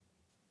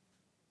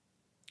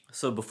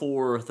So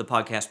before the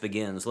podcast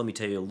begins, let me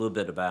tell you a little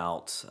bit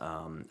about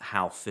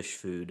how Fish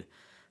Food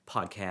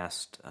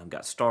Podcast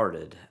got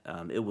started.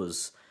 It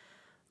was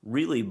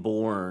really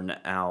born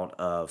out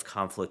of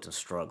conflict and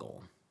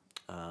struggle.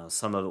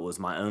 Some of it was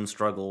my own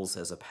struggles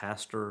as a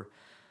pastor,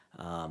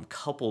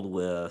 coupled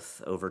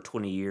with over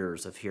 20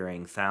 years of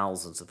hearing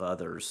thousands of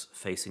others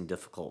facing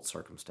difficult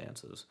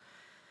circumstances.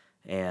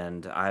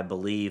 And I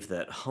believe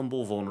that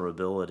humble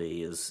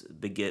vulnerability is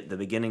the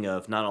beginning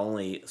of not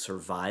only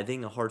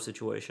surviving a hard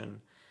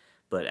situation,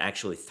 but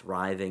actually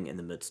thriving in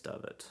the midst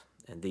of it.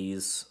 And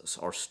these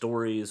are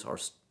stories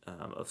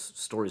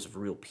of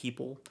real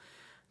people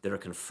that are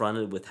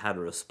confronted with how to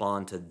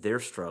respond to their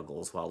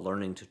struggles while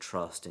learning to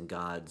trust in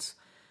God's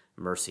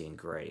mercy and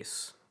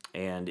grace.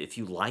 And if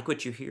you like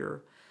what you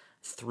hear,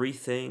 three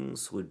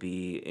things would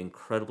be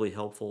incredibly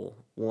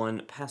helpful.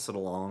 One, pass it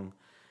along.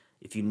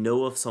 If you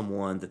know of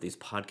someone that these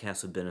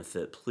podcasts would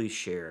benefit, please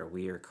share.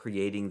 We are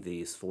creating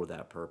these for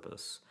that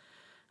purpose.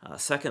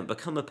 Second,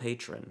 become a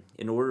patron.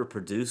 In order to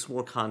produce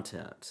more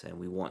content, and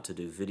we want to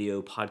do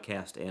video,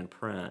 podcast, and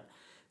print,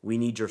 we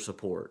need your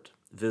support.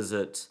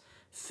 Visit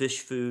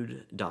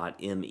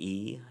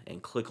fishfood.me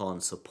and click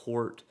on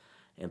support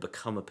and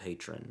become a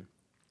patron.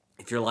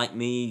 If you're like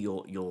me,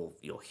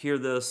 you'll hear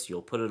this,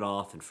 you'll put it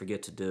off and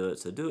forget to do it.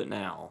 So do it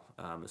now.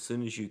 As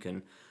soon as you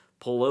can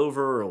pull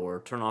over or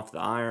turn off the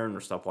iron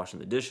or stop washing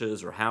the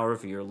dishes or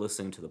however you're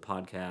listening to the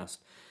podcast,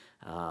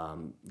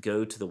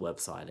 go to the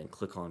website and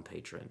click on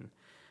Patron.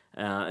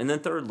 And then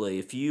thirdly,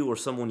 if you or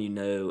someone you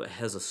know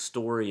has a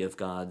story of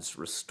God's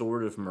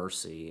restorative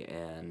mercy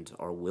and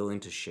are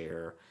willing to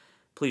share,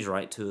 please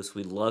write to us.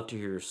 We'd love to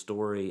hear your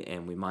story,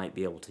 and we might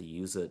be able to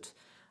use it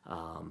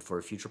for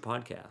a future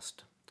podcast.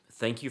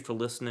 Thank you for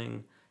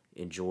listening.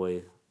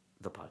 Enjoy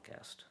the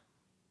podcast.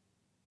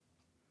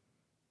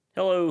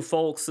 Hello,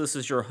 folks. This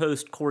is your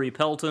host, Corey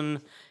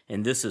Pelton,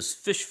 and this is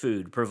Fish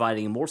Food,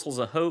 providing morsels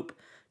of hope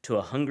to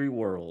a hungry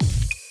world.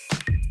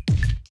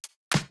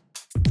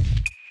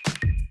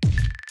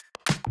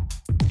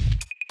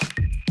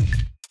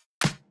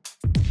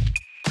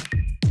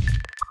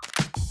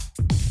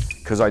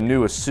 Because I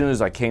knew as soon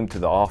as I came to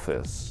the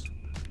office,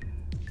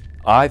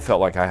 I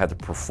felt like I had to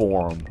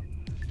perform.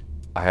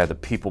 I had to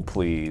people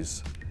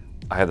please.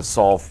 I had to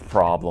solve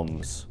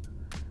problems.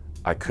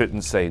 I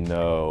couldn't say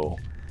no.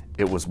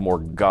 It was more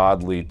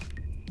godly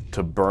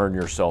to burn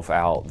yourself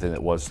out than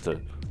it was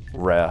to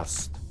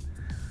rest.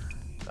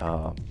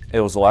 It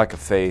was a lack of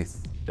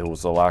faith. It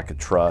was a lack of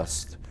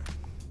trust.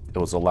 It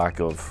was a lack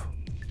of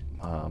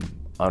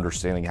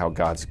understanding how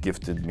God's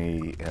gifted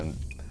me in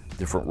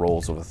different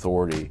roles of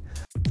authority.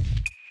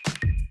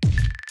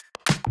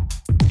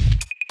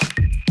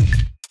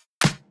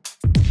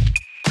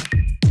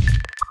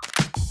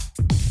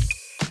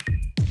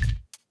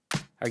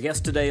 Our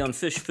guest today on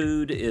Fish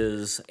Food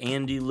is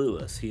Andy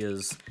Lewis. He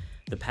is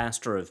the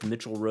pastor of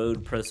Mitchell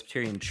Road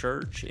Presbyterian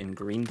Church in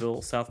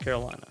Greenville, South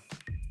Carolina.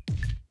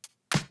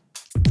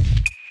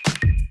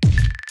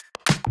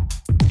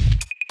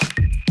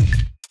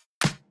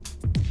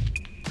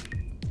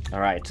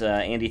 All right,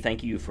 Andy,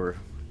 thank you for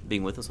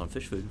being with us on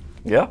Fish Food.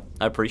 Yeah,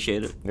 I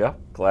appreciate it. yeah,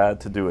 glad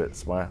to do it.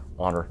 It's my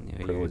honor,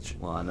 Yeah, privilege.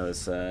 Well, I know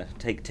it's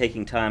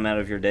taking time out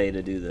of your day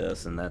to do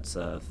this, and that's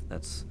a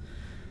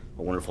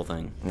wonderful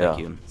thing. Thank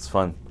you. It's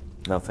fun.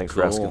 No, thanks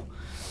for Cool. asking.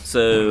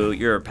 So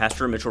you're a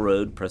pastor of Mitchell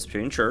Road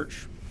Presbyterian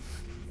Church.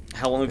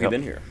 How long have you Yep.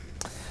 been here?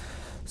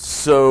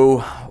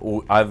 So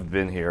I've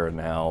been here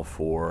now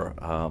for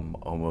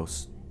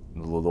almost a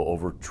little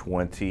over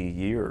 20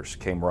 years.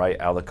 Came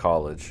right out of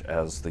college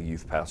as the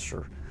youth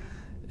pastor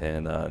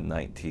in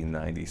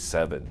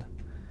 1997.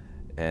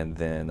 And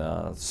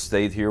then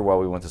stayed here while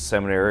we went to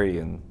seminary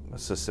and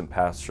assistant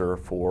pastor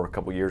for a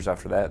couple years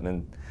after that, and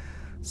then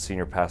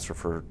senior pastor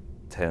for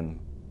 10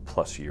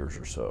 plus years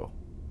or so.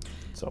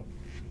 So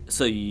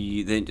So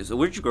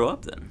where'd you grow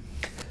up then?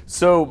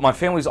 So my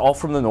family's all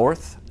from the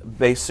north,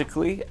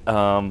 basically,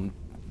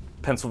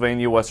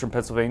 Pennsylvania, Western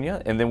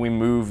Pennsylvania, and then we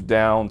moved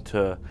down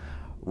to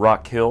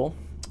Rock Hill,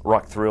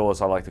 Rock Thrill as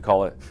I like to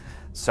call it,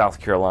 South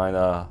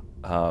Carolina.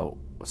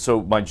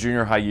 So my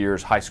junior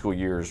high school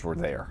years were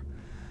there.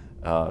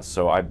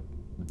 So I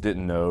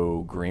didn't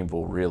know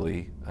Greenville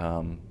really.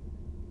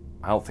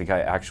 I don't think I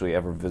actually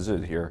ever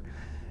visited here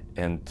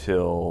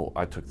until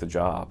I took the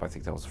job. I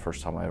think that was the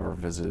first time I ever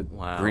visited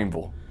Wow.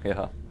 Greenville.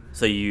 Yeah.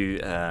 So you,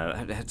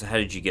 how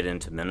did you get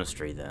into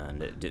ministry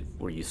then?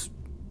 Were you?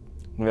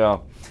 Yeah.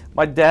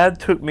 My dad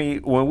took me,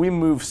 when we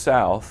moved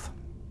south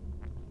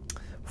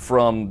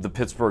from the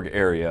Pittsburgh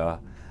area,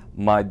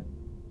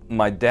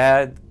 my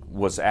dad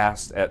was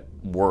asked at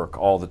work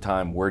all the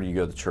time, where do you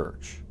go to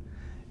church?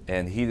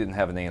 And he didn't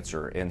have an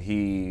answer. And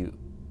he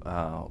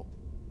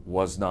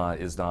is not,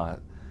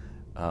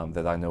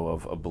 that I know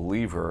of, a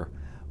believer.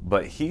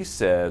 But he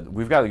said,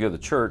 we've got to go to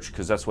church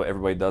because that's what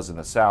everybody does in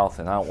the South,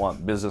 and I don't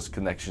want business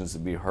connections to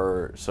be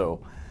hurt.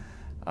 So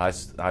I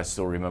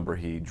still remember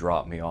he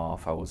dropped me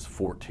off. I was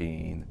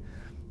 14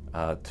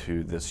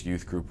 to this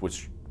youth group,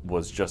 which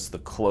was just the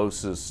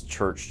closest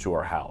church to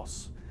our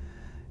house.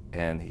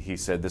 And he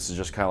said, this is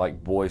just kind of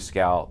like Boy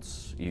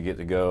Scouts. You get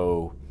to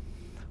go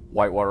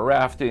whitewater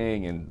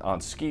rafting and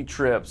on ski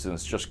trips, and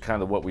it's just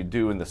kind of what we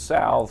do in the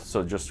South.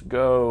 So just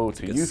go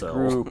to youth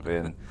group,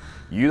 and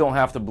you don't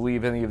have to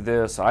believe any of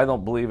this. I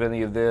don't believe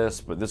any of this,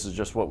 but this is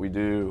just what we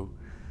do.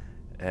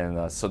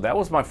 And so that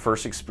was my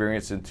first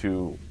experience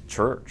into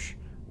church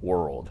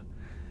world.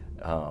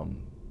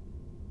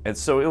 And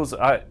so it was,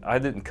 I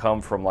didn't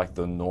come from like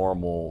the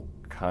normal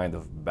kind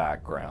of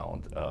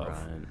background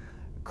of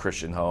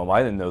Christian home.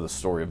 I didn't know the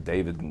story of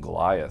David and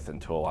Goliath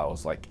until I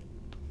was like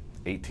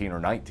 18 or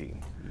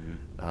 19.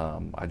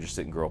 I just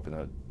didn't grow up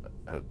in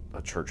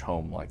a church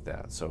home like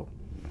that. So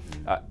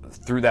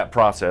through that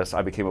process,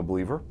 I became a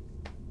believer.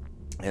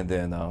 And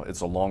then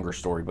it's a longer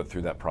story, but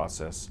through that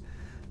process,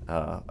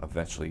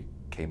 eventually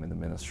came into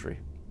ministry.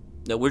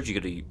 Now, where'd you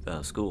go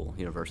to school,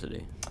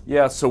 university?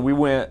 Yeah, so we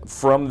went,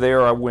 from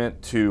there I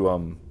went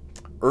to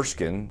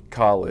Erskine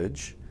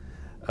College,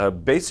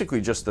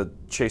 basically just to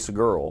chase a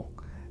girl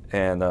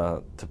and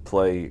to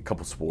play a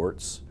couple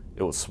sports.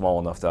 It was small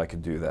enough that I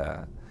could do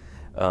that.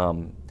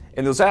 And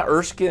it was at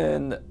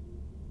Erskine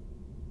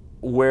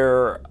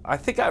where I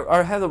think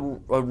I had a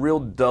real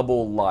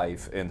double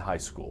life in high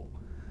school.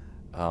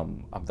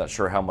 I'm not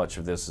sure how much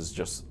of this is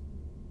just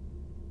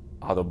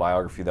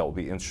autobiography that will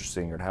be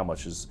interesting, or how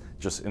much is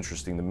just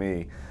interesting to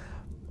me.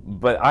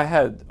 But I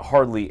had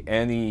hardly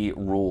any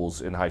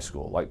rules in high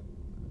school, like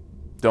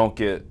don't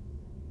get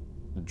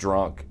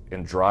drunk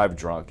and drive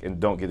drunk and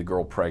don't get a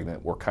girl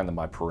pregnant were kind of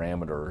my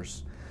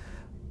parameters.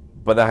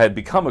 But I had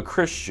become a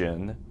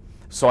Christian,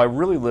 so I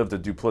really lived a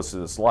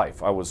duplicitous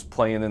life. I was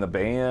playing in a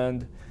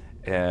band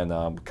and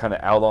kind of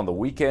out on the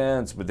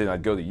weekends, but then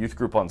I'd go to youth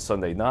group on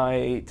Sunday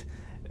night,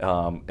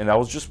 and I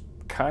was just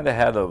kind of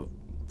had a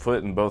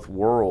foot in both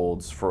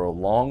worlds for a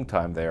long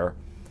time there.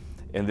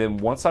 And then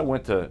once I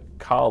went to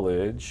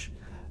college,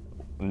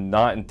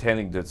 not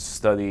intending to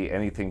study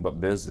anything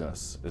but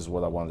business is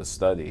what I wanted to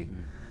study,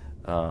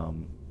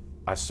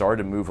 I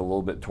started to move a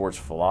little bit towards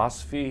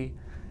philosophy,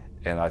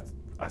 and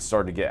I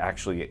started to get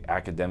actually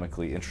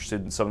academically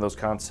interested in some of those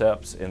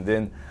concepts. And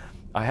then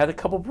I had a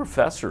couple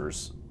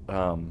professors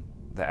that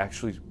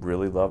actually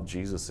really loved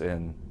Jesus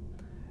and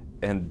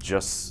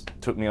just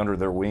took me under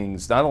their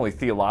wings, not only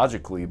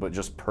theologically, but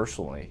just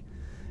personally,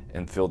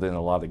 and filled in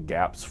a lot of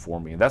gaps for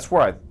me. And that's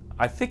where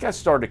I think I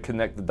started to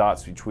connect the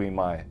dots between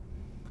my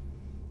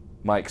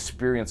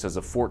experience as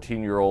a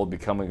 14-year-old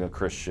becoming a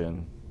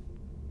Christian,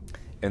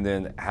 and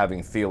then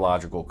having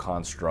theological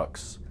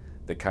constructs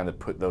that kind of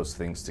put those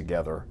things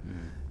together,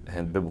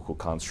 and biblical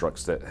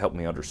constructs that helped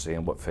me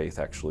understand what faith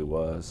actually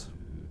was.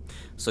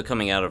 So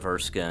coming out of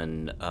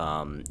Erskine,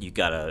 you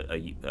got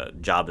a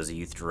job as a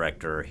youth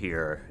director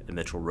here at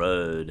Mitchell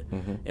Road.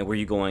 And were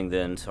you going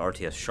then to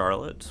RTS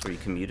Charlotte? Were you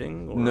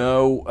commuting? Or?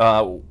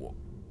 No.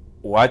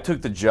 Well, I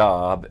took the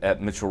job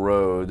at Mitchell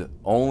Road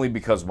only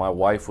because my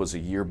wife was a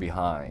year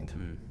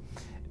behind.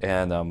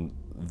 And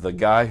the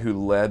guy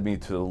who led me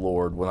to the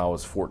Lord when I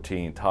was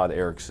 14, Todd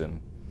Erickson,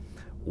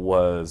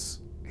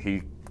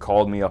 he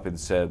called me up and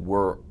said,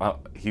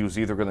 he was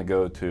either going to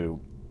go to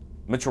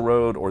Mitchell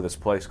Road or this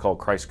place called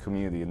Christ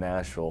Community in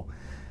Nashville.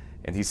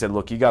 And he said,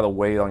 look, you got to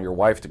wait on your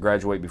wife to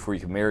graduate before you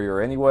can marry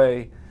her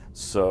anyway,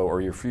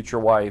 or your future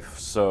wife.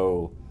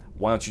 So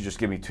why don't you just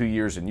give me 2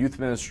 years in youth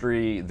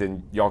ministry,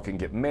 then y'all can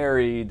get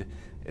married,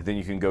 and then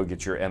you can go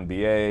get your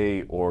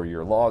MBA or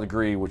your law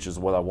degree, which is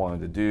what I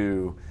wanted to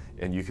do,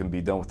 and you can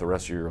be done with the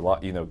rest of your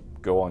life,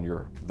 go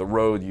on the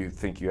road you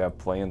think you have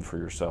planned for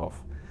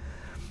yourself.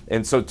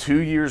 And so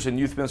 2 years in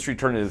youth ministry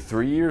turned into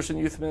 3 years in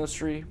youth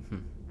ministry.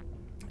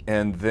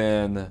 And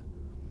then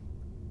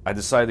I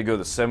decided to go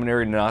to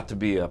seminary, not to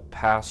be a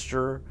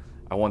pastor.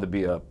 I wanted to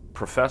be a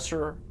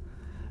professor.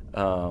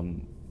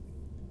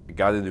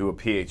 Got into a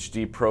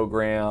PhD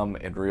program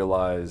and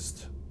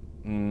realized,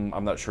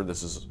 I'm not sure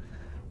this is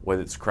what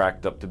it's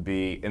cracked up to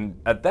be. And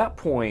at that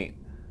point,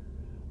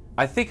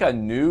 I think I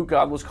knew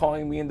God was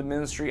calling me into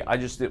ministry. I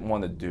just didn't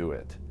want to do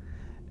it.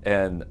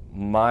 And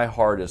my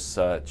heart is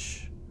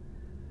such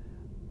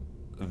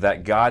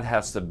that God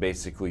has to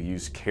basically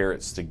use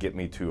carrots to get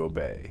me to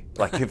obey.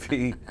 Like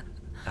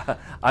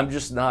I'm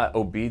just not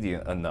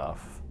obedient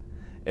enough.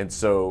 And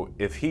so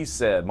if he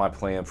said, my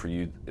plan for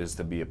you is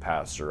to be a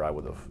pastor, I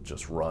would have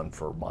just run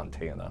for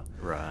Montana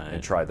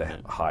and tried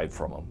to hide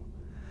from him.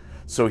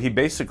 So he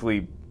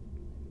basically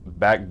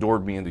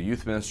backdoored me into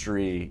youth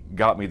ministry,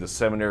 got me to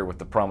seminary with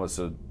the promise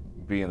of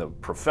being a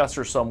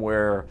professor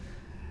somewhere,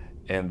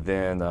 and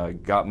then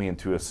got me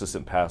into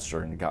assistant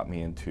pastor and got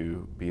me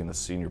into being a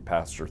senior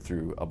pastor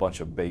through a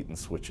bunch of bait and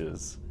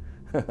switches.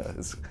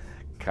 It's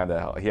kind of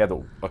how he had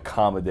to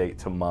accommodate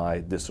to my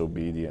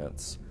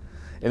disobedience.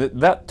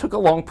 And that took a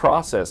long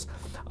process.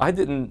 I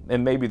didn't,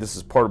 and maybe this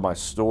is part of my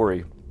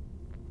story,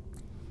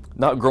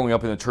 not growing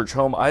up in a church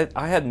home, I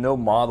had no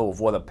model of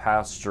what a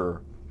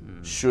pastor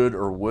should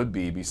or would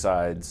be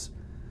besides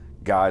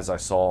guys I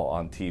saw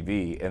on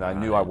TV, and I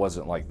knew I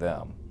wasn't like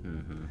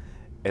them.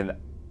 And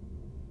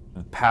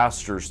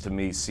pastors to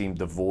me seemed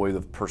devoid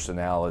of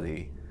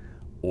personality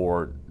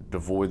or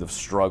devoid of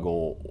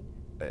struggle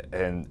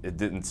and it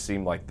didn't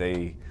seem like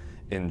they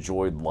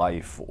enjoyed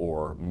life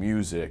or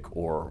music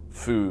or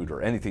food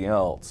or anything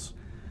else.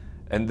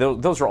 And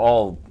those are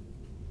all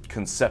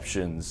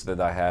conceptions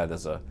that I had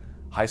as a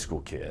high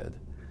school kid.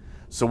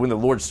 So when the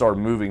Lord started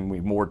moving me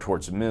more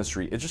towards the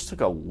ministry, it just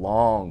took a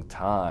long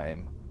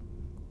time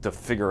to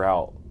figure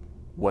out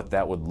what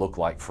that would look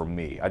like for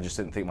me. I just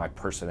didn't think my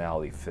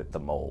personality fit the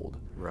mold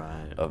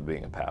of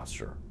being a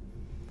pastor.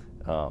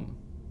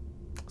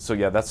 So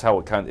yeah, that's how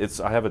it kind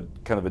of, I have a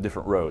kind of a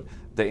different road.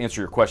 To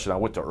answer your question, I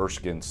went to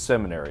Erskine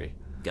Seminary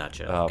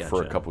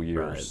for a couple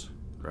years.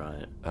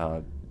 Right.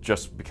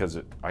 Just because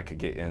I could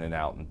get in and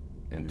out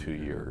in 2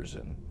 years.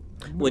 And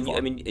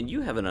and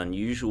you have an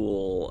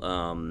unusual,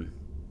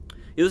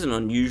 it was an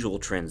unusual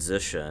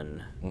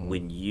transition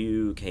when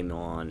you came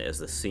on as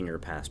the senior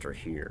pastor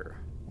here.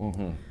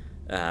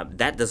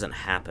 That doesn't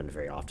happen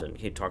very often.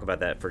 Can you talk about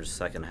that for just a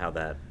second, how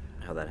that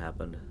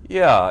happened?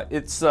 Yeah,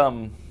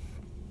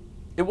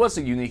 it was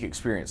a unique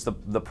experience.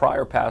 The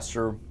prior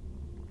pastor,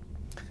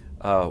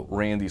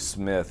 Randy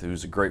Smith,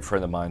 who's a great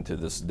friend of mine to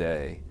this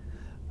day,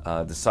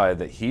 decided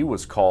that he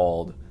was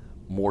called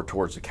more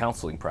towards the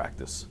counseling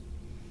practice.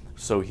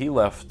 So he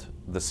left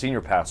the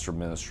senior pastor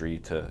ministry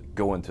to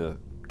go into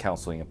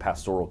counseling and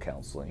pastoral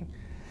counseling.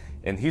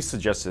 And he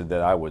suggested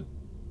that I would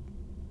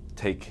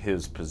take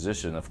his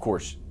position. Of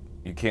course,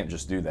 you can't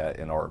just do that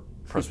in our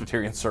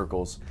Presbyterian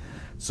circles.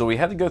 So we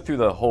had to go through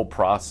the whole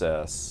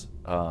process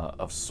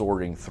of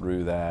sorting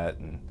through that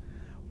and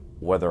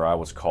whether I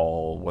was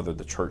called, whether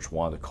the church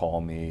wanted to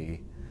call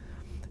me.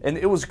 And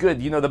it was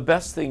good. The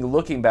best thing,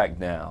 looking back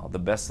now, the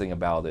best thing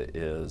about it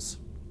is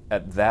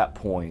at that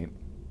point,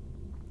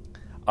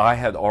 I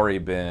had already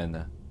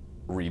been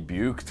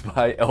rebuked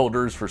by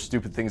elders for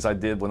stupid things I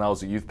did when I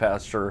was a youth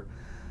pastor.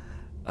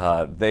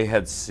 They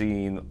had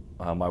seen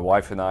my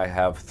wife and I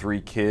have 3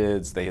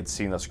 kids. They had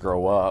seen us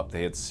grow up.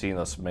 They had seen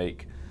us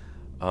make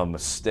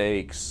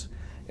mistakes.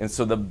 And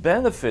so the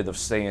benefit of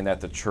staying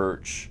at the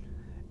church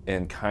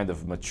and kind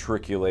of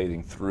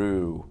matriculating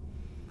through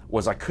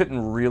was I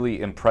couldn't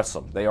really impress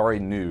them. They already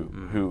knew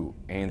who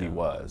Andy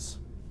was.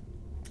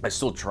 I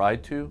still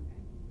tried to,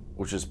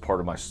 which is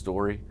part of my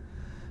story.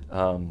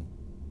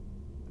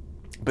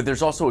 But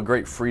there's also a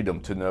great freedom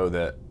to know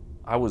that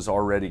I was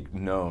already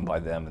known by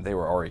them and they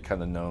were already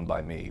kind of known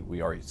by me.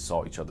 We already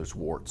saw each other's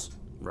warts.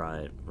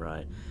 Right.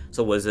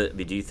 So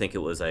do you think it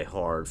was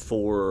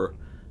for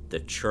the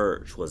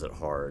church, was it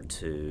hard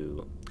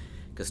to,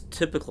 because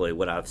typically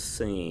what I've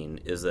seen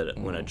is that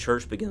when a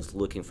church begins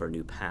looking for a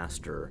new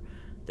pastor,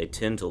 they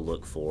tend to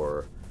look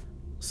for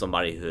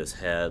somebody who has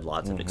had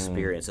lots of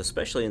experience,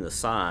 especially in the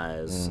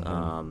size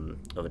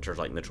of a church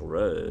like Mitchell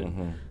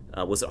Road.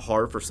 Was it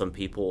hard for some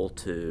people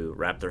to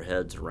wrap their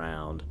heads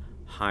around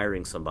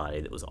hiring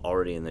somebody that was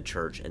already in the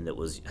church and that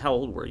was, how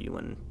old were you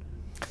when?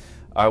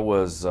 I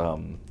was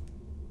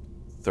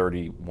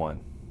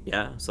 31.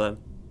 Yeah, so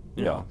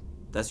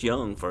that's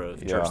young for a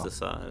church this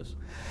size.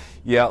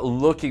 Yeah,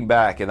 looking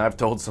back, and I've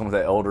told some of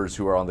the elders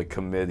who were on the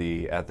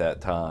committee at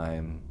that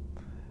time,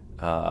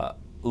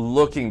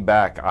 looking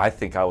back, I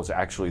think I was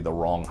actually the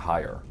wrong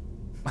hire.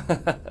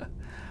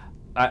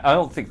 I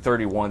don't think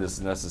 31 is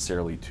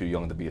necessarily too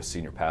young to be a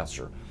senior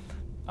pastor.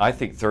 I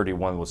think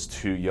 31 was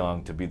too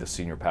young to be the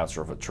senior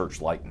pastor of a church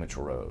like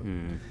Mitchell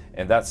Road.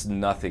 And that's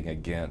nothing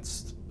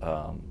against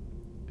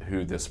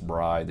who this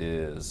bride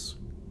is.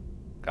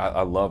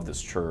 I love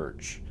this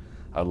church.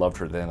 I loved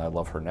her then, I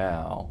love her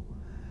now.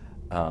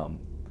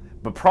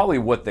 But probably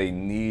what they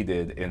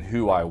needed and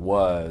who I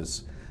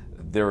was,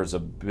 there was a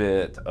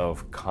bit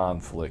of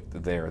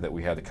conflict there that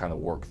we had to kind of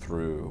work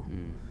through.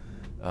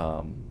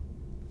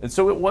 And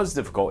so it was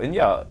difficult. And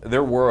yeah,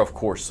 there were, of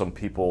course, some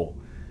people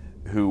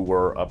who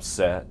were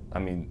upset. I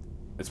mean,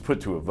 it's put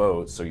to a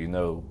vote, so you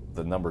know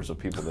the numbers of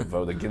people that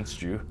vote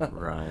against you.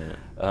 Right.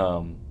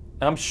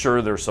 I'm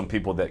sure there's some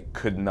people that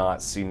could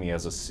not see me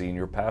as a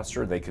senior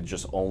pastor. They could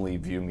just only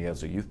view me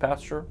as a youth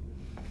pastor.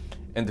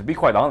 And to be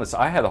quite honest,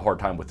 I had a hard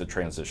time with the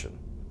transition.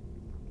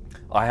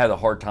 I had a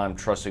hard time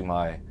trusting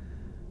my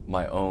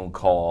own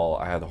call.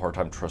 I had a hard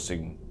time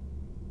trusting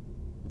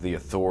the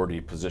authority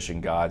position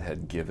God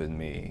had given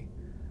me,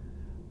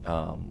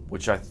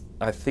 which I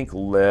think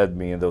led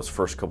me in those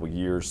first couple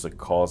years to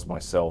cause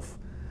myself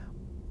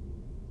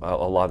a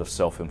lot of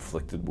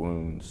self-inflicted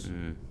wounds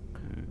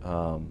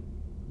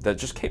that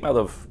just came out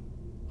of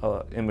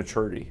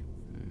immaturity,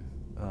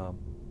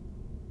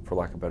 for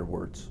lack of better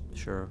words.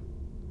 Sure.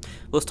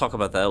 Let's talk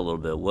about that a little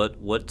bit. What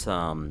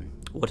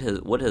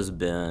have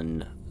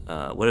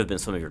been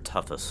some of your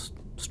toughest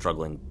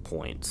struggling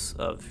points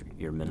of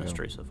your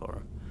ministry so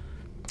far?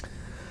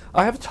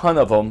 I have a ton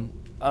of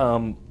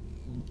them,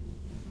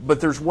 but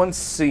there's one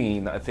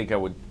scene I think I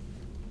would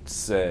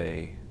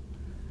say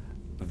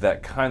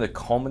that kind of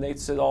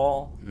culminates it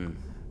all.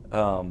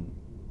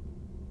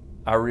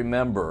 I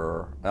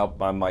remember,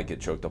 I might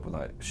get choked up when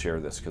I share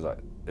this because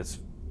it's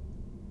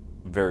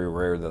very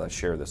rare that I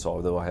share this,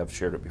 although I have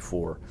shared it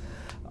before.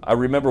 I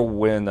remember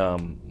when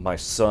my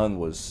son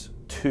was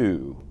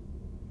 2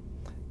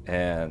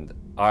 and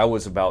I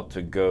was about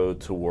to go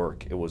to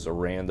work. It was a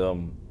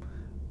random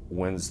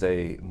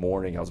Wednesday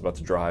morning. I was about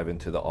to drive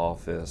into the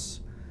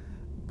office,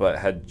 but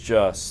had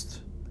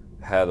just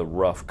had a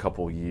rough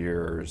couple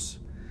years.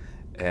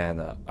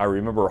 And I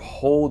remember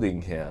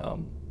holding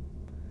him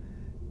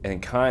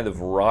and kind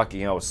of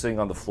rocking. I was sitting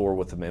on the floor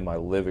with him in my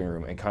living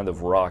room and kind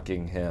of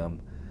rocking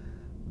him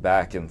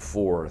back and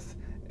forth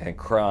and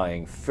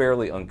crying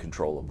fairly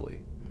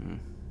uncontrollably.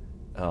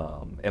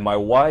 And my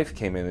wife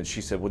came in and she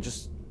said, well,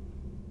 just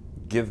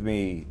give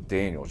me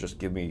Daniel. Just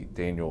give me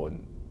Daniel.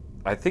 And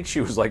I think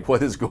she was like,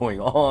 what is going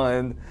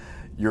on?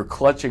 You're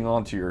clutching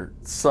onto your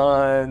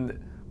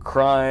son,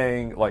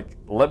 crying. Like,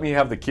 let me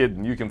have the kid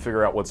and you can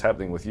figure out what's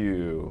happening with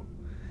you.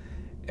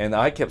 And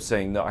I kept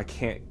saying, no, I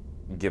can't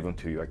give him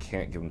to you. I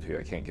can't give him to you.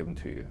 I can't give him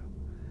to you.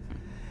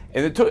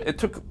 And it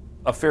took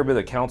a fair bit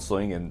of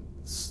counseling and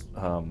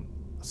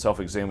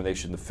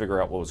self-examination to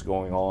figure out what was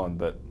going on.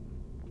 But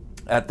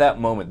at that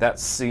moment, that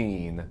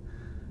scene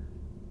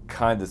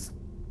kind of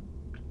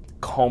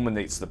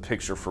culminates the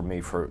picture for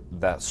me for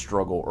that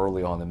struggle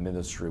early on in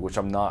ministry, which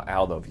I'm not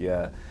out of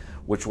yet,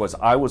 which was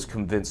I was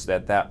convinced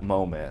at that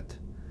moment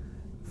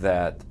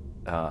that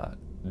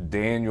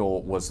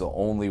Daniel was the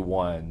only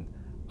one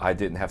I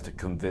didn't have to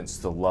convince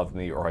to love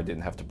me or I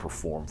didn't have to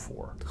perform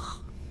for.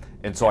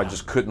 And so I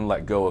just couldn't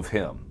let go of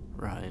him.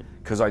 Right.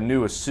 Because I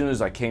knew as soon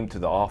as I came to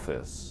the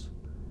office,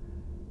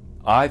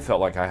 I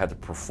felt like I had to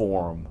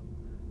perform.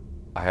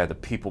 I had to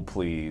people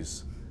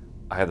please.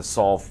 I had to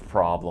solve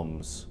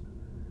problems.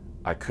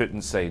 I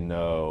couldn't say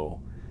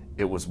no.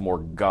 It was more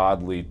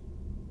godly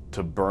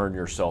to burn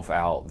yourself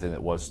out than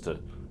it was to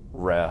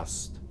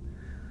rest.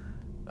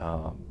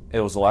 It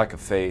was a lack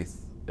of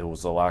faith. It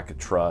was a lack of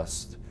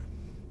trust.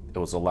 It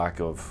was a lack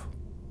of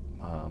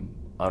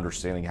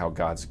understanding how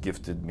God's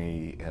gifted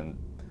me in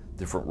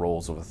different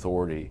roles of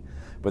authority.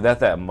 But at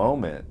that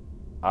moment,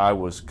 I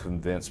was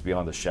convinced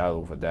beyond a shadow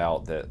of a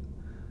doubt that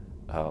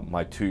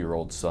my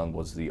 2-year-old son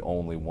was the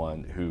only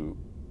one who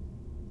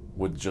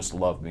would just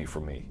love me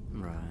for me.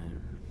 Right.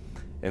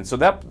 And so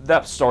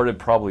that started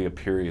probably a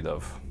period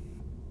of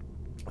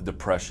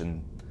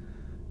depression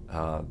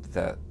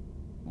that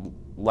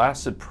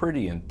lasted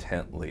pretty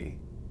intently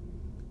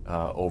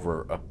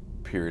over a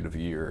period of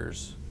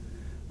years,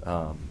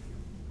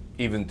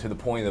 even to the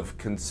point of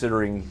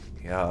considering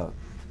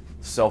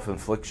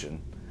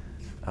self-infliction.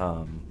 I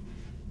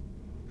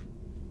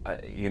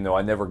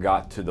never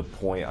got to the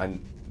point.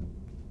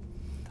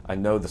 I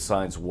know the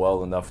signs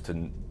well enough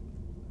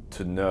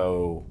to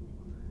know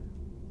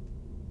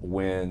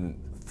when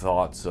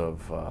thoughts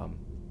of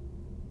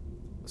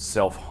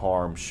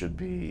self-harm should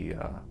be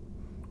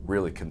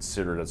really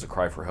considered as a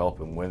cry for help,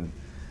 and when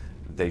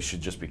they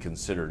should just be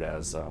considered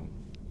as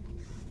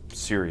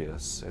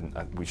serious, and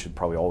we should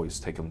probably always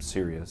take them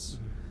serious.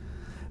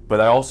 But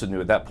I also knew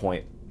at that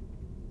point,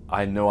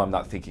 I know I'm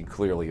not thinking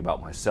clearly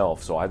about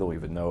myself, so I don't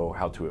even know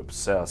how to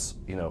assess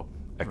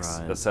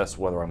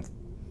whether I'm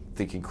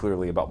thinking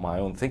clearly about my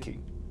own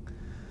thinking.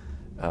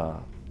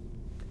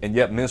 And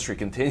yet ministry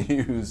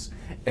continues,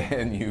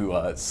 and you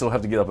still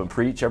have to get up and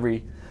preach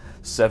every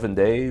 7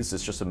 days.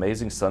 It's just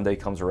amazing. Sunday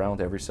comes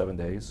around every 7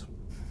 days.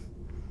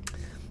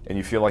 And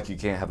you feel like you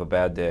can't have a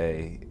bad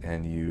day,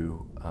 and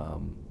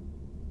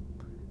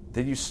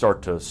then you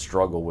start to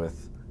struggle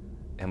with,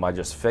 am I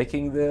just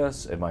faking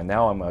this? Am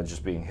I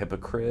just being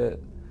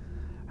hypocrite?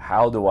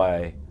 How do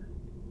I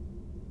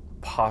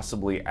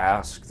possibly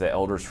ask the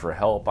elders for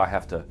help? I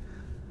have to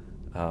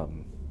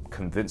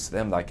convince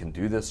them that I can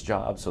do this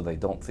job so they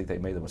don't think they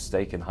made a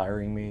mistake in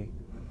hiring me.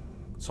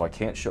 So I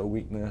can't show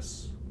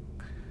weakness.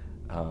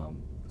 So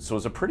it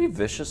was a pretty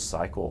vicious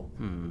cycle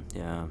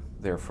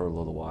there for a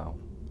little while.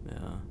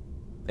 Yeah.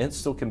 And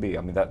still can be.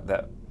 I mean,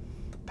 that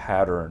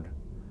pattern,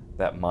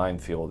 that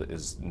minefield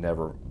is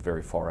never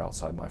very far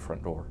outside my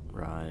front door.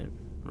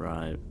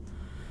 Right.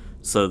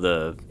 So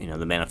the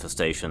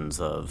manifestations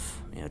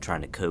of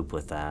trying to cope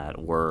with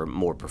that were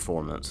more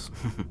performance.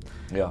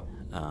 Yeah.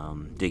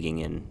 Digging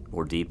in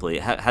more deeply.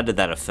 How did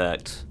that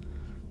affect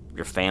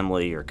your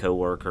family, your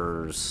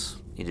coworkers?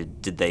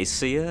 Did they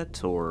see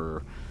it,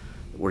 or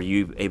were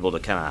you able to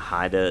kind of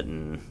hide it?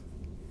 And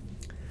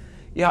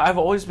yeah, I've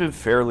always been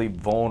fairly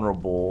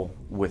vulnerable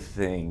with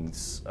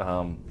things.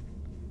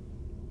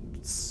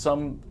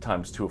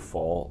 Sometimes to a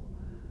fault.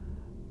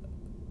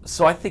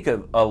 So I think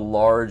a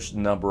large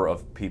number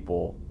of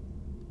people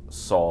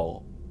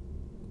saw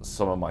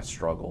some of my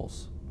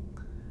struggles.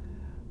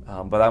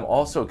 But I'm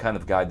also a kind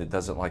of guy that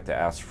doesn't like to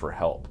ask for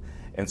help.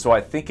 And so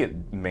I think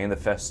it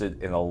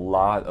manifested in a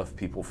lot of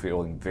people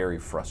feeling very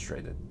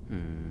frustrated.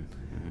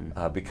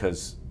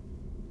 Because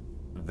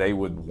they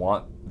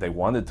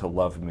wanted to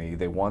love me,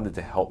 they wanted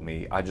to help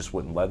me, I just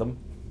wouldn't let them.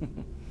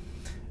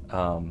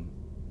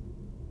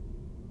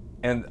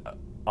 And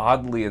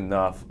oddly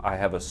enough, I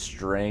have a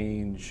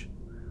strange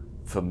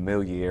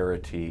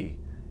familiarity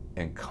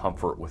and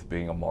comfort with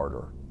being a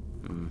martyr.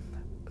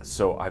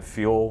 So I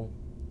feel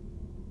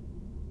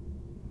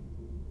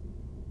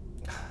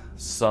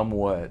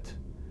somewhat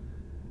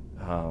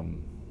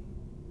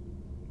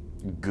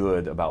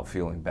good about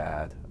feeling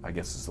bad, I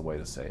guess is the way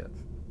to say it.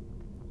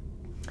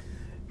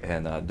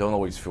 and don't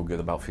always feel good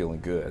about feeling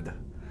good.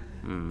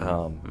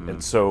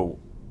 And so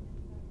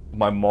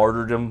my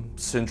martyrdom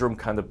syndrome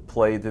kind of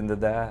played into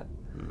that,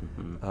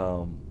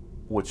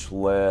 which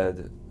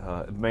led,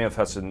 it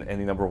manifested in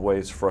any number of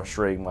ways,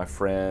 frustrating my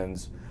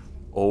friends,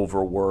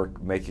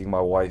 overwork, making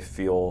my wife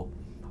feel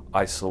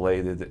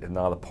isolated and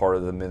not a part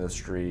of the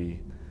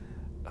ministry,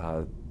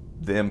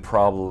 then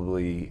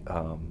probably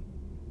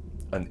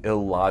an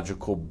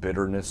illogical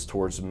bitterness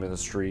towards the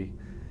ministry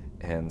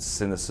and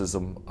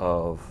cynicism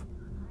of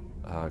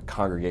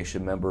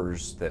congregation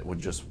members that would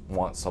just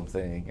want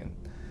something,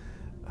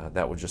 and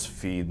that would just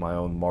feed my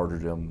own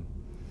martyrdom,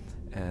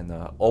 and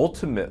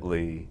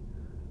ultimately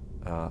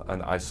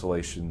an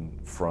isolation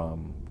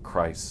from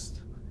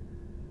Christ,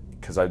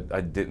 because I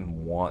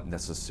didn't want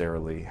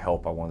necessarily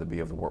help. I wanted to be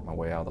able to work my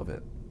way out of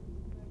it.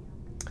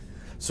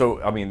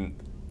 So, I mean,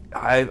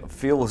 I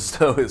feel as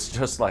though it's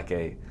just like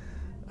a,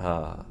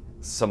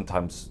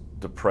 sometimes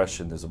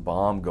depression is a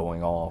bomb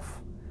going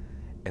off,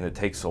 and it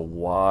takes a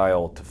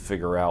while to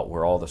figure out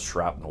where all the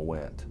shrapnel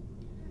went.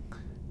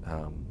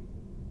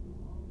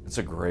 It's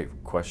a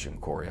great question,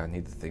 Corey. I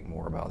need to think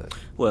more about it.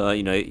 Well,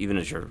 even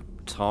as you're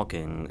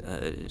talking,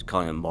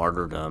 calling it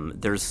martyrdom,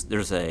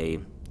 there's a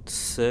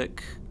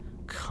sick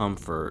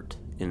comfort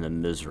in the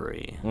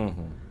misery.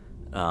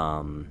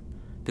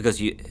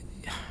 Because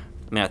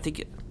I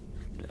think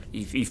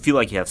you feel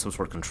like you have some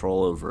sort of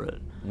control over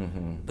it,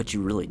 but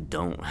you really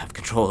don't have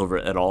control over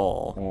it at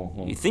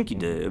all. You think you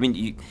do. I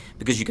mean,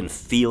 because you can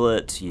feel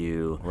it.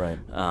 Right.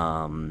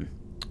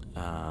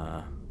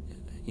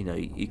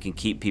 You can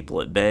keep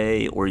people at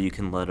bay, or you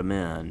can let them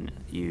in.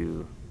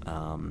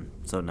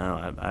 So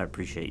no, I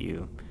appreciate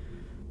you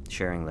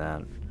sharing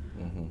that.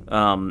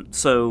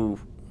 So,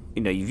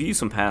 you've used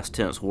some past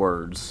tense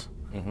words,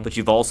 but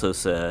you've also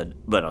said,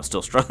 but I'm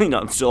still struggling.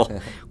 I'm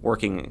still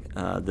working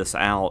this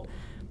out.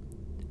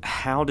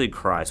 How did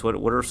Christ? What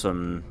are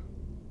some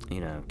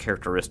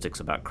characteristics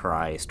about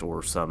Christ,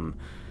 or some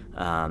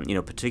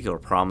particular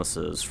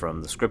promises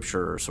from the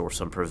Scriptures, or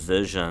some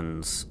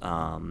provisions,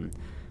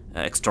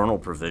 external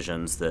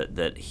provisions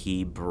that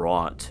He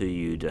brought to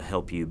you to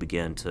help you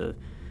begin to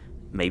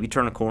maybe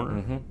turn a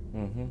corner?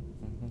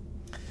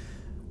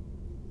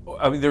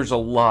 I mean, there's a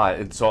lot,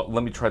 and so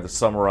let me try to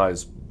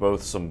summarize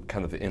both some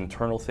kind of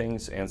internal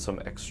things and some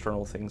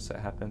external things that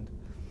happened.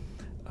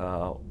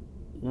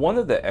 One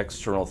of the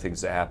external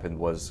things that happened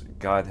was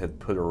God had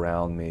put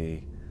around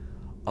me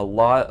a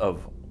lot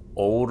of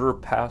older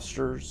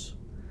pastors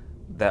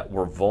that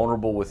were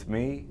vulnerable with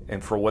me,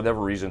 and for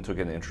whatever reason took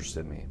an interest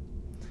in me.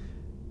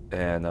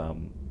 And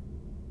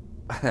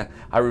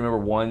I remember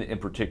one in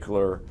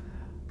particular.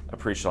 I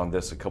preached on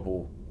this a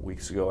couple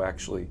weeks ago,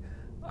 actually.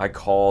 I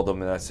called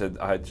him and I said,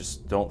 I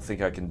just don't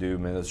think I can do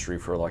ministry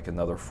for like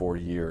another 4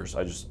 years.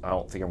 I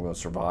don't think I'm going to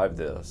survive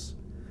this.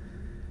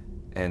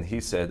 And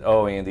he said,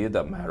 oh, Andy, it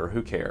doesn't matter.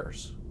 Who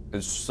cares?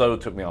 It so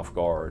took me off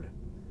guard.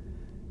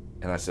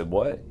 And I said,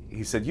 what?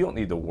 He said, you don't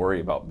need to worry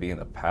about being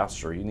a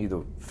pastor. You need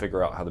to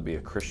figure out how to be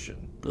a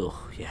Christian.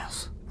 Oh,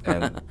 yes.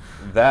 And that,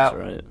 That's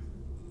right.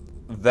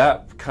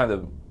 That kind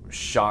of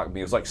shocked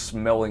me. It was like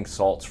smelling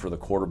salts for the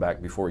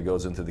quarterback before he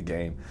goes into the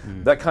game.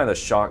 That kind of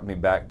shocked me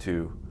back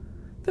to,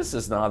 this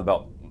is not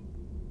about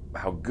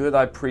how good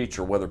I preach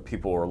or whether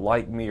people are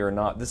like me or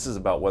not. This is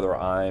about whether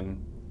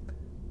I'm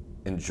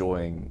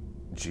enjoying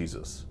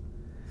Jesus.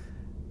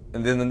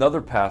 And then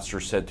another pastor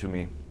said to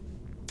me,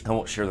 I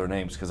won't share their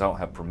names because I don't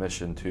have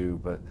permission to,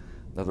 but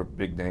another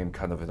big name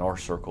kind of in our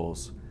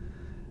circles,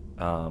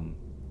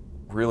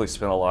 really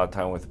spent a lot of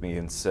time with me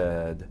and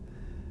said,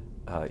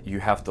 you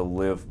have to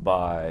live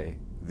by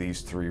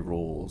these 3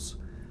 rules.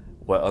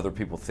 What other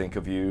people think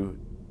of you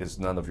is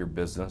none of your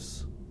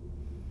business.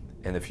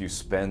 And if you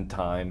spend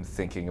time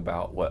thinking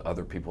about what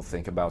other people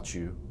think about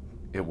you,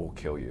 it will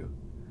kill you.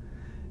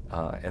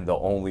 And the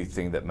only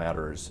thing that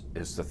matters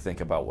is to think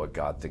about what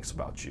God thinks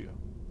about you.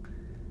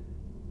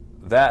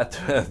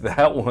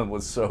 That one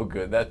was so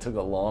good. That took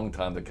a long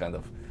time to kind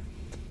of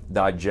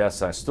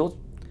digest. I still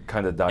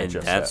kind of digest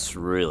and that's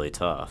really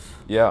tough.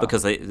 Yeah.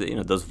 Because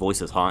those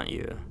voices haunt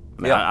you.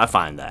 I mean, Yeah. I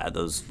find that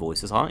those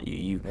voices haunt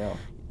you.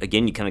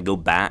 Again, you kind of go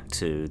back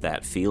to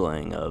that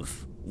feeling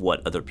of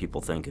what other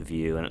people think of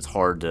you, and it's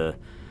hard to.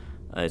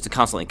 It's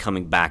constantly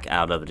coming back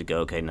out of it to go,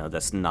 okay, no,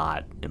 that's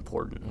not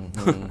important.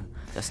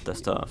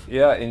 That's tough.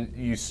 Yeah, and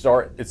you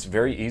start. It's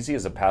very easy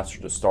as a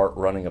pastor to start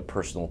running a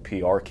personal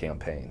PR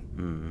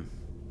campaign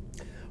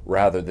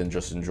rather than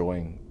just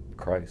enjoying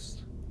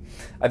Christ.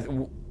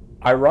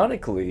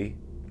 Ironically,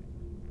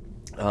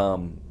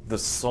 the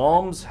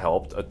Psalms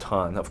helped a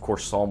ton. Of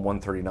course, Psalm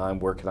 139,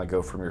 where can I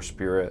go from your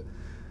spirit?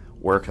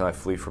 Where can I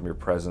flee from your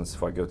presence?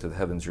 If I go to the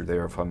heavens, you're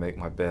there. If I make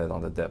my bed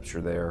on the depths,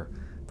 you're there.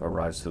 If I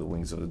rise to the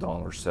wings of the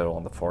dawn or settle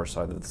on the far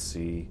side of the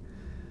sea,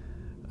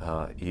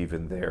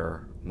 even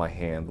there, my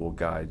hand will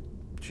guide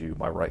you.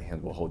 My right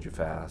hand will hold you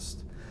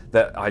fast.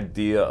 That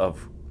idea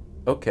of,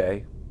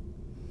 okay,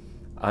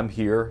 I'm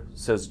here,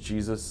 says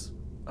Jesus.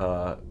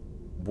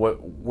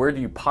 Where do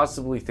you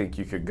possibly think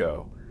you could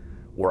go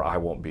where I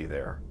won't be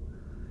there?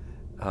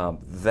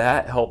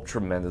 That helped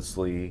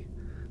tremendously.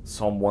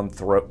 Psalm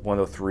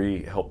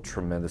 103 helped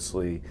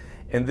tremendously.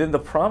 And then the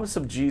promise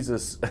of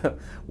Jesus,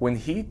 when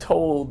he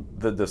told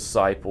the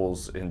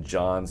disciples in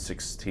John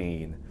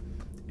 16,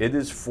 it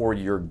is for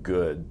your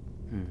good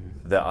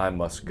that I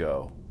must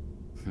go.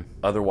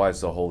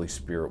 Otherwise, the Holy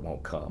Spirit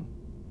won't come.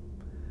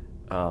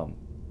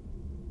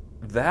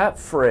 That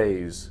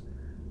phrase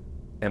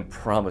and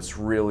promise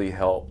really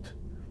helped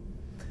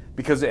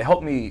because it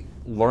helped me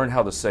learn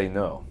how to say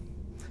no.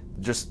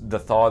 Just the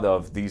thought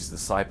of these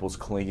disciples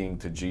clinging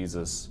to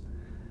Jesus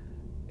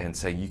and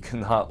saying, you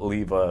cannot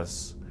leave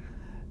us.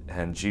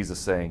 And Jesus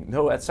saying,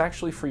 no, that's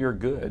actually for your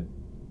good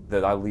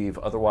that I leave.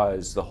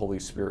 Otherwise, the Holy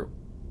Spirit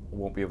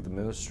won't be able to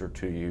minister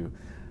to you.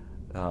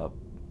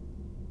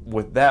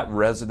 With that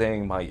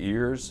resonating in my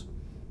ears,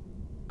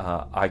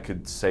 I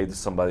could say to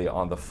somebody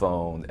on the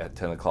phone at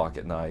 10 o'clock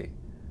at night,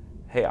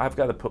 hey, I've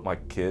got to put my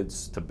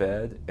kids to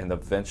bed, and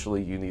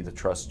eventually you need to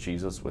trust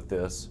Jesus with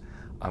this.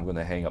 I'm going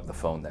to hang up the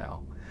phone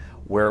now.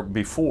 Where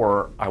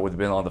before, I would have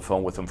been on the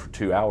phone with them for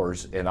 2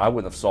 hours, and I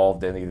wouldn't have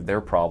solved any of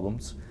their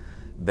problems.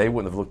 They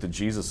wouldn't have looked at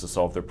Jesus to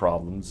solve their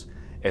problems,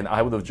 and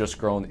I would have just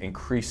grown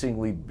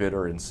increasingly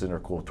bitter and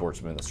cynical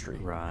towards ministry.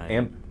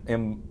 Right.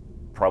 And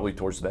probably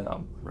towards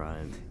them.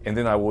 Right. And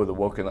then I would have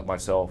woken up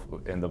myself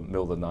in the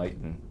middle of the night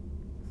and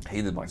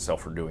hated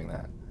myself for doing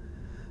that.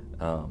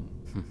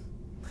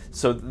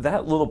 So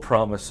that little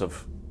promise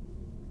of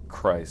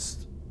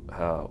Christ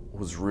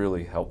was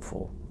really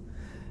helpful.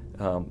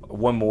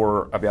 One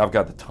more, I mean, I've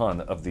got a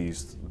ton of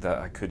these that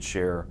I could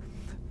share,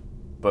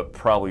 but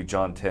probably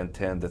John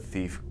 10:10, the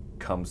thief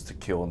comes to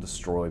kill and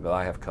destroy, but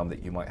I have come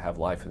that you might have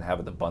life and have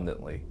it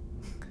abundantly.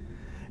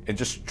 And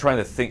just trying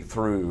to think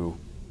through,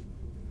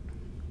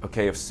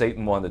 okay, if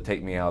Satan wanted to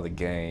take me out of the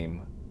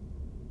game,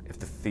 if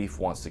the thief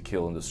wants to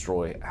kill and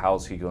destroy,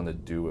 how's he going to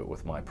do it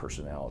with my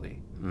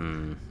personality?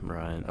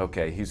 Right.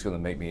 Okay, he's going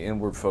to make me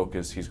inward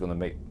focused. He's going to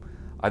make,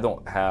 I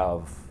don't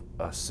have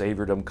a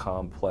saviordom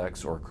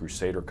complex or a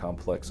crusader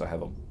complex. I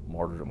have a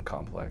martyrdom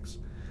complex.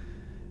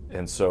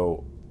 And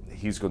so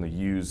he's going to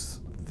use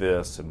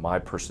this and my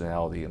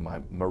personality and my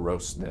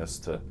moroseness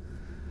to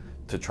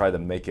try to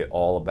make it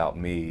all about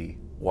me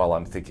while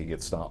I'm thinking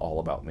it's not all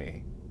about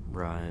me.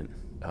 Right.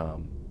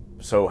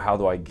 So how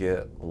do I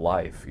get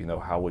life? You know,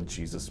 how would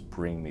Jesus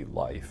bring me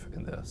life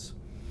in this?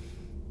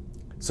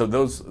 So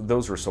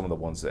those were some of the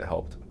ones that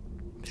helped.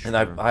 Sure.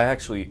 And I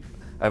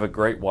have a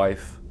great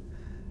wife,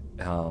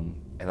 and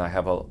I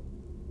have a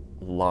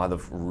lot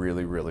of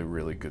really, really,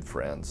 really good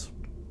friends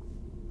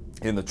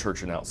in the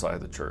church and outside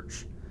of the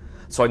church.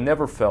 So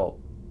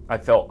I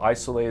felt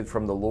isolated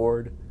from the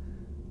Lord.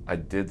 I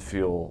did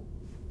feel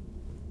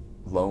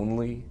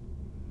lonely,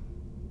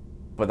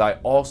 but I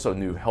also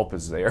knew help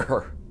is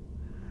there.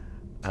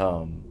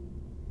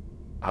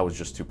 I was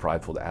just too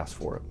prideful to ask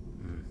for it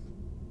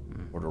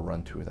or to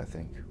run to it, I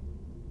think.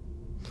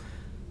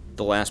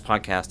 The last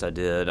podcast I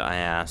did, I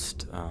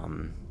asked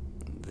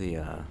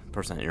the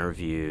person I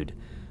interviewed,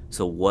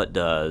 so what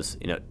does,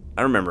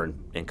 I remember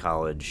in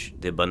college,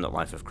 the abundant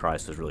life of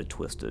Christ was really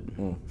twisted.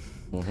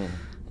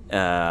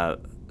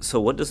 So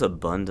what does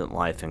abundant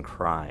life in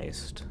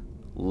Christ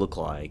look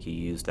like? You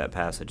used that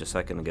passage a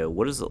second ago.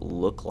 What does it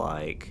look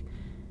like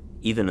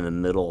even in the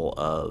middle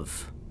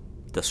of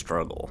the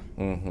struggle?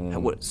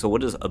 So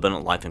what is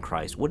abundant life in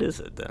Christ? What is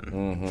it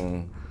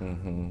then?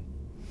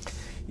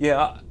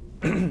 Yeah,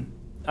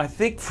 I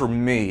think for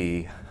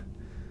me,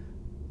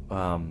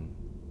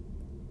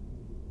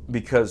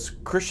 because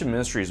Christian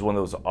ministry is one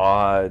of those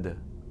odd,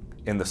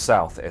 in the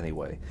South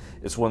anyway,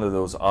 it's one of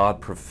those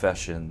odd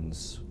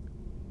professions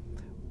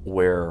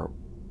where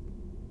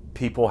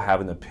people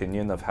have an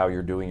opinion of how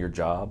you're doing your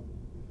job.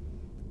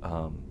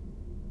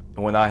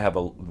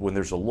 When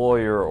there's a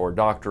lawyer or a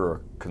doctor or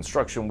a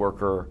construction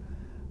worker,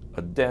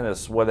 a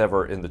dentist,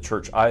 whatever in the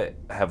church, I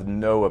have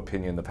no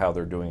opinion of how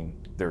they're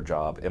doing their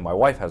job, and my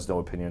wife has no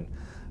opinion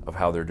of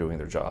how they're doing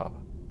their job.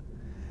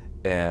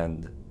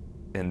 And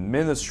in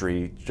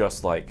ministry,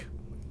 just like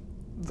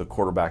the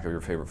quarterback of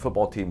your favorite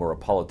football team or a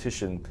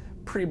politician,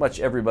 pretty much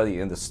everybody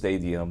in the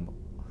stadium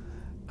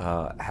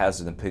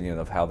has an opinion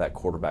of how that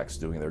quarterback's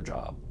doing their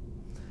job.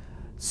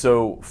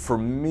 So for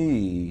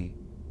me,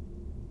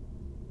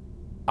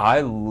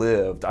 I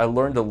learned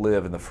to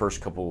live in the first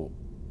couple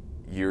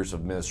years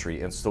of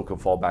ministry and still can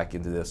fall back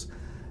into this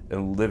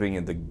and living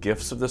in the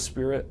gifts of the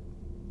Spirit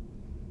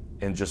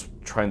and just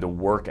trying to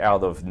work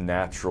out of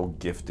natural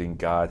gifting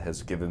God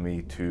has given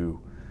me to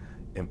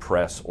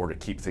impress or to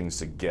keep things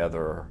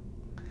together.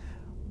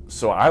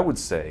 So I would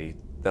say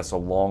that's a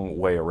long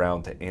way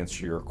around to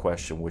answer your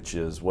question, which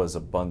is, what does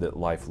abundant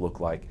life look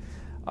like?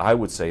 I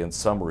would say, in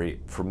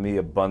summary, for me,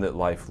 abundant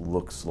life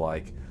looks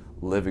like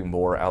living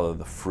more out of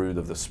the fruit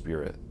of the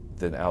Spirit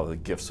than out of the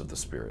gifts of the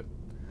Spirit.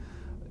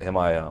 Am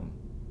I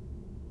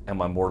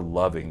more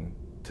loving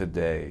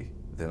today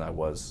than I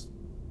was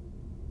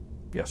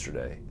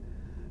yesterday?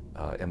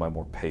 Am I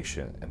more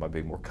patient? Am I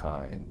being more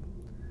kind,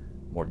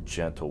 more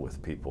gentle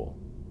with people?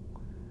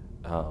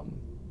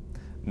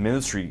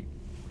 Ministry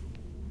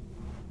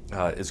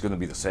is going to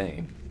be the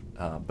same,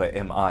 but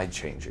am I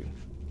changing?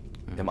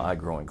 am I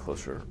growing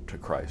closer to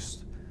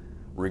Christ,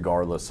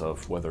 regardless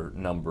of whether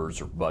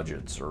numbers or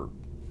budgets or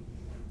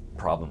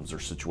problems or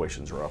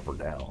situations are up or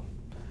down?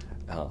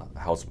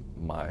 How's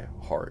my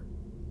heart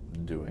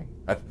doing?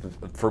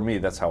 For me,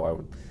 that's how I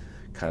would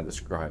kind of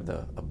describe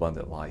the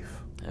abundant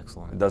life.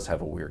 Excellent. It does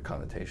have a weird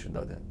connotation,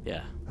 doesn't it?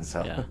 Yeah.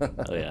 So, Yeah.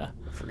 Oh, yeah.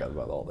 I forgot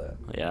about all that.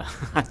 Yeah.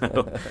 I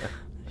know.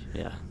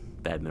 Yeah.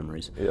 Bad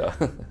memories. Yeah.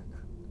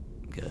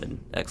 Good.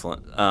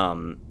 Excellent.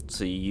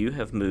 So you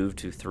have moved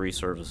to 3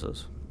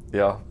 services.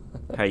 Yeah.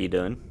 How you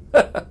doing?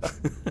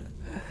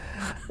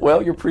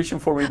 Well, you're preaching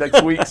for me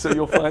next week, so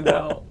you'll find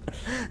out.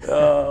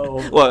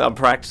 Oh. Well, I'm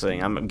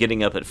practicing. I'm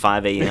getting up at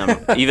 5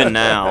 a.m. even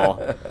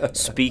now,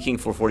 speaking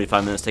for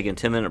 45 minutes, taking a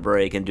 10-minute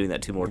break, and doing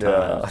that 2 more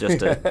times just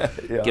to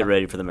Yeah. get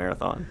ready for the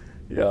marathon.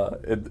 Yeah,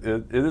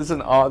 it is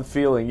an odd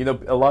feeling. You know,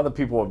 a lot of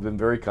people have been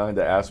very kind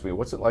to ask me,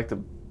 what's it like to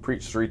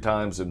preach 3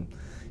 times and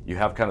you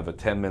have kind of a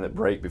 10-minute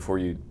break before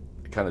you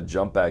kind of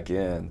jump back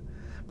in?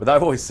 But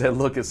I've always said,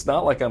 look, it's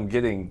not like I'm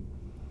getting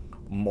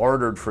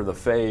martyred for the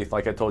faith,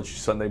 like I told you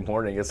Sunday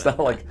morning. It's not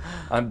like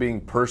I'm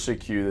being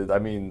persecuted. I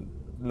mean,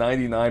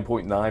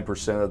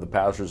 99.9% of the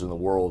pastors in the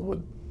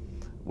world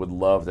would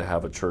love to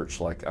have a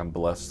church like I'm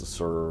blessed to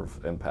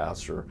serve and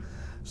pastor.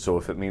 So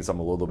if it means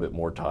I'm a little bit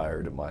more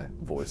tired and my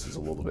voice is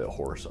a little bit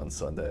hoarse on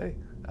Sunday,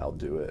 I'll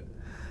do it.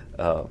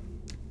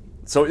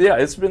 So yeah,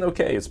 it's been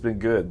okay. It's been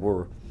good.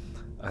 We're,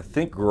 I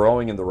think,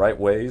 growing in the right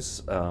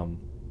ways.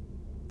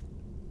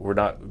 We're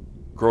not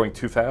growing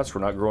too fast.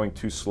 We're not growing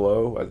too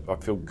slow. I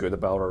feel good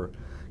about our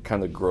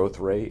kind of growth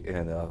rate.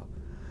 And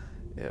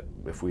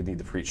if we need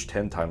to preach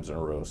 10 times in a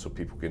row so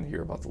people can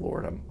hear about the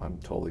Lord, I'm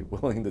totally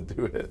willing to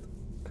do it.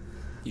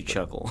 You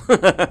chuckle.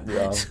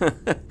 Yeah.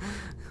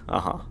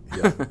 Uh-huh.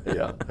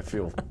 Yeah. I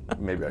feel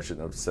maybe I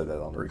shouldn't have said that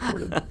on a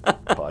recorded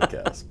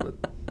podcast, but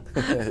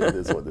it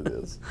is what it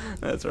is.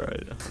 That's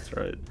right. That's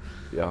right.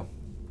 Yeah.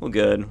 Well,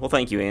 good. Well,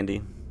 thank you,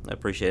 Andy. I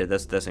appreciate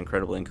it. That's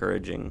incredibly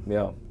encouraging.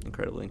 Yeah.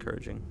 Incredibly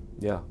encouraging.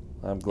 Yeah.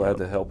 I'm glad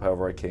to help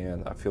however I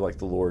can. I feel like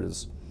the Lord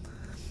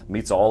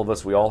meets all of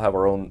us. We all have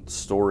our own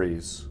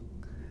stories.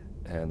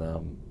 And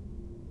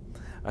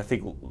I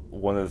think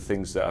one of the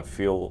things that I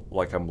feel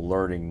like I'm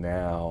learning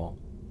now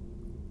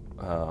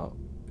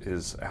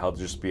is how to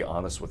just be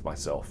honest with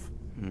myself,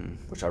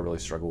 which I really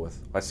struggle with.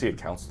 I see a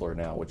counselor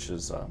now, which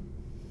is,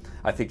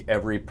 I think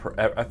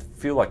I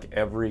feel like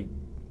every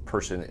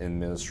person in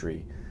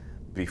ministry,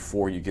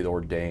 before you get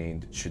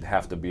ordained, should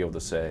have to be able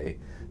to say,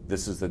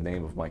 this is the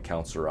name of my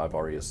counselor I've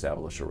already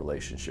established a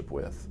relationship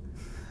with.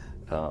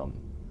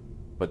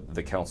 But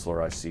the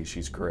counselor I see,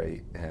 she's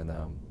great, and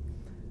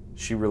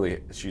she's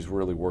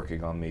really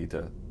working on me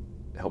to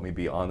help me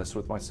be honest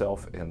with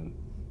myself and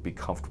be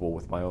comfortable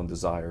with my own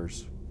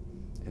desires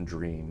and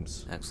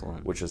dreams.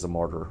 Excellent. Which, as a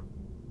martyr,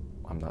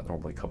 I'm not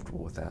normally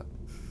comfortable with that.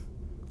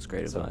 That's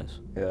great advice.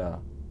 Yeah.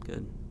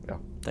 Good. Yeah.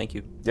 Thank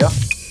you. Yeah.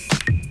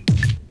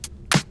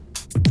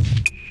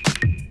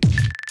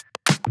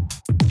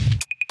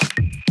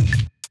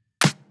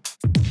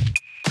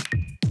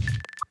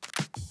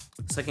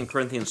 Second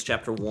Corinthians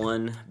chapter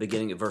 1,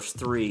 beginning at verse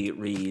 3,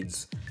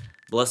 reads,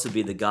 Blessed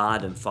be the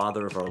God and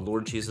Father of our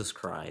Lord Jesus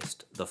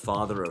Christ, the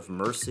Father of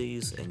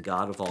mercies and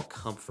God of all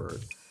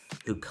comfort,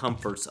 who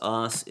comforts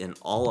us in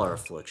all our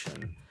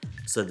affliction,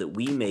 so that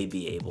we may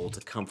be able to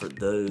comfort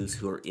those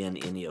who are in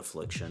any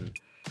affliction,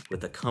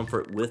 with the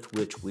comfort with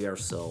which we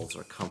ourselves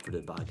are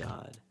comforted by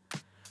God.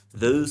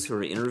 Those who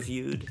are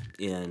interviewed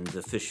in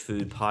the Fish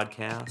Food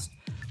podcast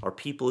are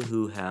people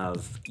who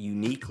have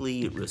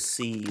uniquely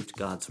received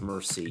God's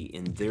mercy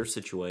in their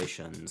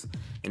situations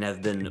and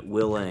have been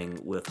willing,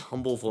 with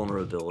humble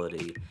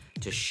vulnerability,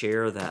 to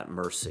share that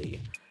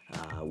mercy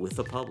with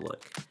the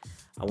public.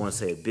 I want to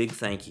say a big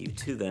thank you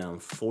to them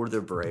for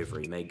their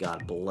bravery. May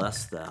God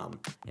bless them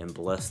and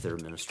bless their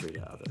ministry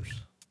to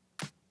others.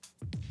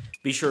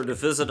 Be sure to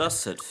visit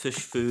us at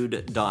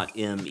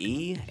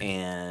fishfood.me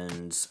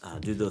and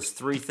do those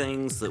 3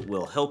 things that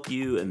will help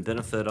you and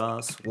benefit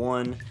us.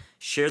 1,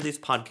 share these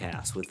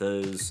podcasts with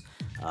those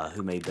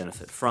who may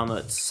benefit from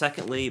it.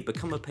 Secondly,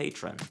 become a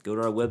patron. Go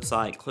to our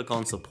website, click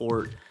on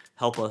support,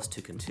 help us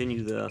to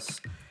continue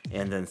this.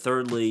 And then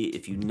thirdly,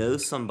 if you know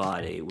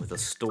somebody with a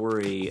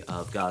story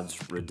of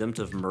God's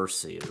redemptive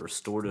mercy,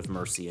 restorative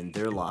mercy in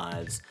their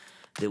lives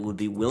that would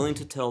be willing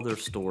to tell their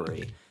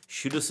story,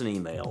 shoot us an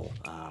email.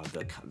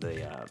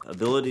 The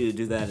ability to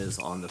do that is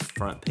on the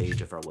front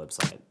page of our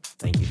website.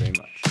 Thank you very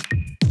much.